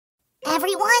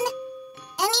Everyone?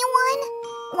 Anyone?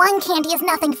 One candy is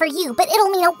nothing for you, but it'll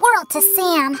mean a world to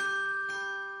Sam.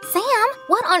 Sam,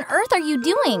 what on earth are you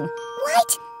doing?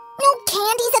 What? No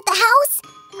candies at the house?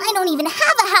 I don't even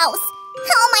have a house.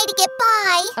 How am I to get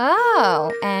by?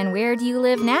 Oh, and where do you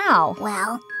live now?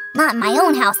 Well, not in my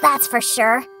own house, that's for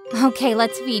sure. Okay,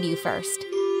 let's feed you first.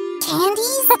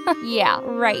 Candies? Yeah,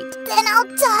 right. Then I'll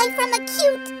die from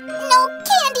acute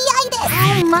no-candy-itis.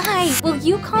 Oh my, will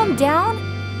you calm down?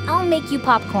 I'll make you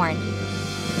popcorn.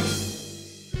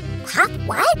 Pop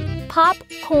what?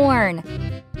 Popcorn.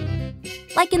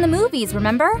 Like in the movies,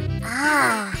 remember?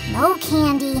 Ah, no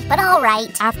candy, but all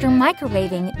right. After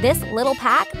microwaving, this little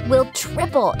pack will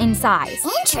triple in size.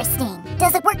 Interesting.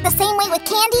 Does it work the same way with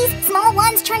candies? Small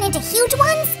ones turn into huge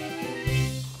ones?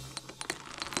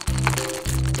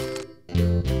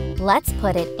 Let's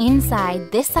put it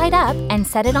inside this side up and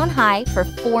set it on high for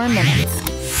 4 minutes.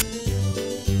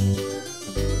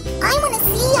 I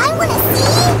wanna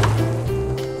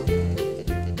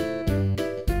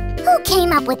see! Who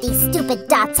came up with these stupid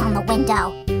dots on the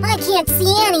window? I can't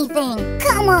see anything.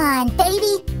 Come on,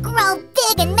 baby. Grow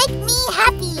big and make me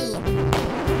happy.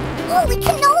 Holy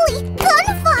cannoli!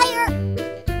 Gunfire!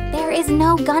 There is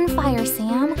no gunfire,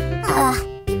 Sam.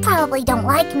 You probably don't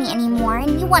like me anymore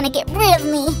and you want to get rid of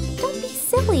me. Don't be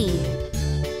silly.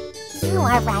 You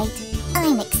are right.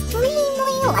 I'm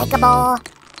extremely likable.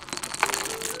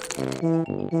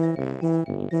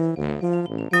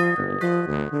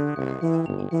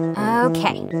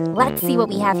 Okay, let's see what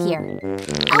we have here.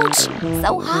 Ouch,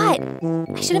 so hot.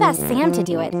 I should have asked Sam to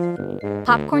do it.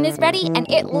 Popcorn is ready and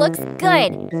it looks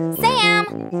good.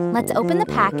 Sam, let's open the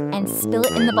pack and spill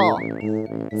it in the bowl.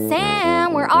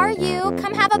 Sam, where are you?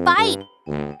 Come have a bite.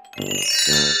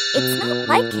 It's not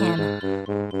like him.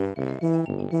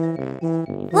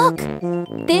 Look,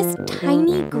 this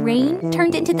tiny grain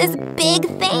turned into this big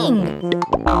thing.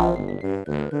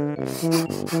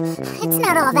 It's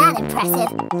not all that impressive.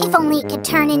 If only it could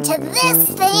turn into this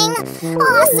thing.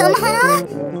 Awesome, huh?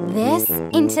 This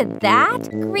into that?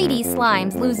 Greedy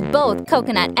slimes lose both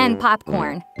coconut and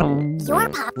popcorn. Your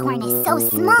popcorn is so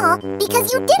small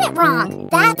because you did it wrong.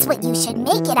 That's what you should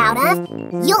make it out of.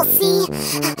 You'll see.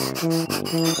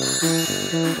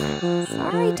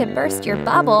 Sorry to burst your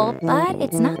bubble, but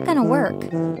it's not gonna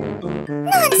work.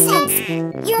 Nonsense!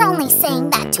 You're only saying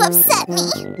that to upset me.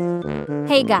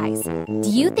 Hey guys, do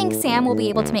you think Sam will be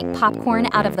able to make popcorn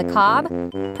out of the cob?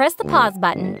 Press the pause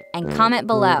button and comment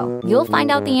below. You'll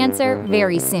find out the answer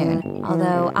very soon,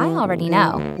 although I already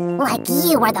know. Like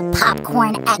you are the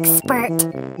popcorn expert.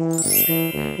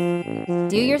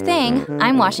 Do your thing.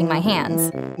 I'm washing my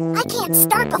hands. I can't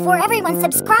start before everyone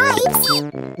subscribes.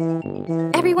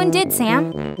 Everyone did,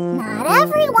 Sam. Not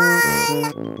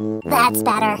everyone. That's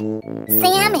better.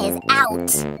 Sam is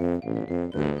out.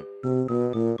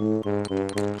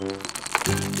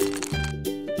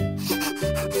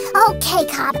 Okay,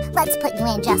 Cobb, let's put you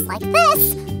in just like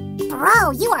this.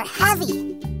 Bro, you are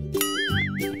heavy.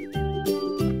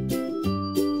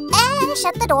 And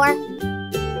shut the door.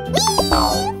 Wee!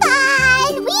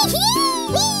 Fine! Wee-hee!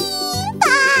 Wee!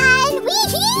 Fine!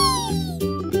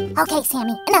 Wee-hee! Okay,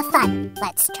 Sammy, enough fun.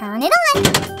 Let's turn it on.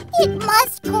 It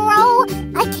must grow.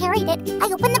 I carried it. I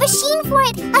opened the machine for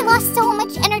it. I lost so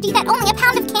much energy that only a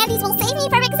pound of candies will save me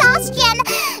from exhaustion.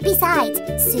 Besides,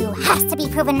 Sue has to be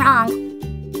proven wrong.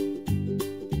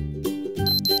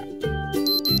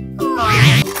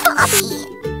 Bobby,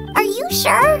 are you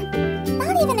sure?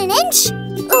 Not even an inch?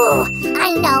 Ooh,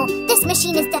 I know. This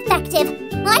machine is defective.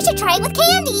 I should try it with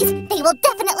candies. They will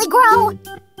definitely grow.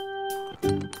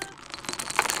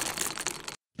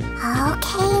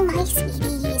 Okay, my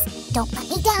sweeties. Don't let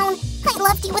me down. I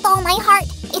loved you with all my heart.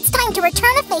 It's time to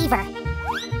return a favor.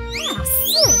 Oh,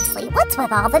 seriously, what's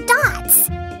with all the dots?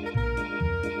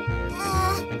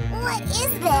 What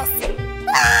is this?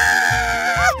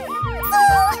 Ah!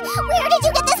 Oh, where did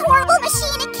you get this horrible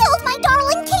machine? It killed my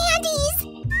darling candies!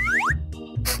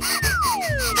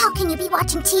 How can you be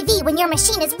watching TV when your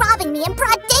machine is robbing me in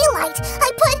broad daylight?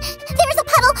 There's a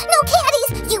puddle, no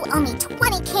candies! You owe me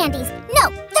 20 candies,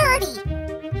 no,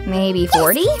 30! Maybe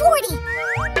 40? Yes, 40!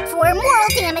 For moral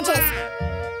damages!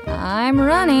 I'm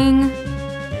running.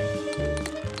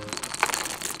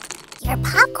 Your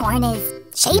popcorn is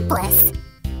shapeless.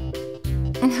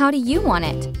 And how do you want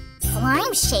it?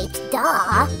 Slime-shaped,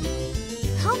 duh.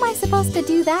 How am I supposed to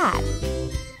do that?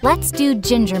 Let's do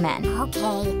ginger men.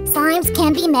 Okay, slimes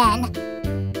can be men.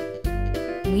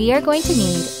 We are going to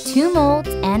need 2 molds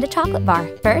and a chocolate bar.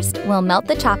 First, we'll melt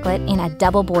the chocolate in a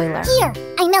double boiler. Here,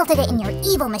 I melted it in your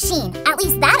evil machine. At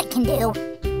least that it can do.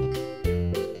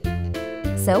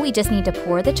 So we just need to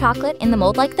pour the chocolate in the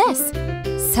mold like this.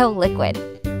 so liquid.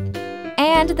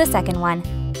 And the second one.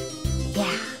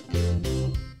 Yeah.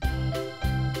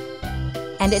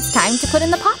 And it's time to put in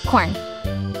the popcorn.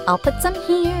 I'll put some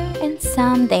here and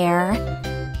some there.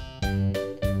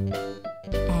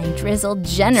 And drizzle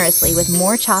generously with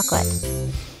more chocolate.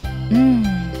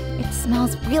 It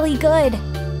smells really good.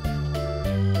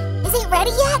 Is it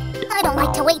ready yet? I don't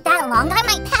like to wait that long. I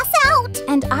might pass out.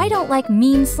 And I don't like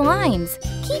mean slimes.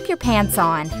 Keep your pants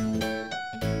on.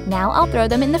 Now I'll throw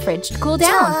them in the fridge to cool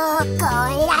down.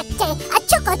 Chocolate, a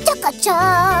choco, choco,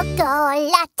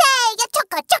 chocolate, a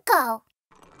choco, choco.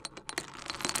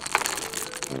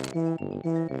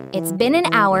 It's been an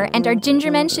hour and our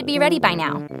ginger men should be ready by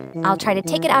now. I'll try to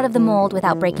take it out of the mold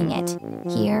without breaking it.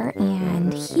 Here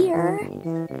and here.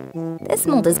 This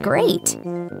mold is great.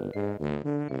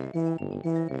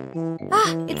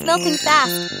 It's melting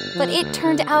fast, but it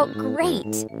turned out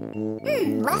great.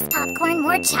 Less popcorn,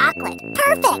 more chocolate.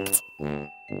 Perfect.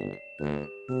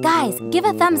 Guys, give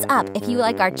a thumbs up if you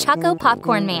like our Choco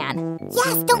Popcorn Man.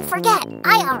 Yes, don't forget.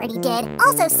 I already did.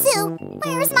 Also, Sue,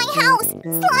 where's my house?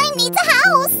 Slime needs a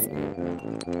house.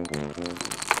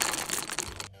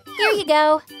 Here you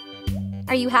go.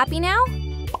 Are you happy now?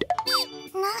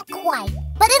 Not quite,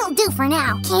 but it'll do for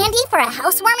now. Candy for a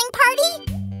housewarming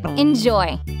party?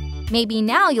 Enjoy. Maybe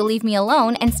now you'll leave me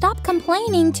alone and stop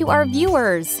complaining to our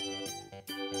viewers.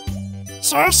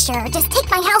 Sure. Just take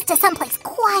my house to someplace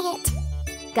quiet.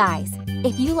 Guys,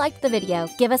 if you liked the video,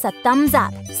 give us a thumbs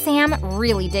up. Sam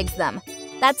really digs them.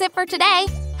 That's it for today.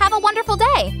 Have a wonderful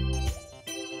day.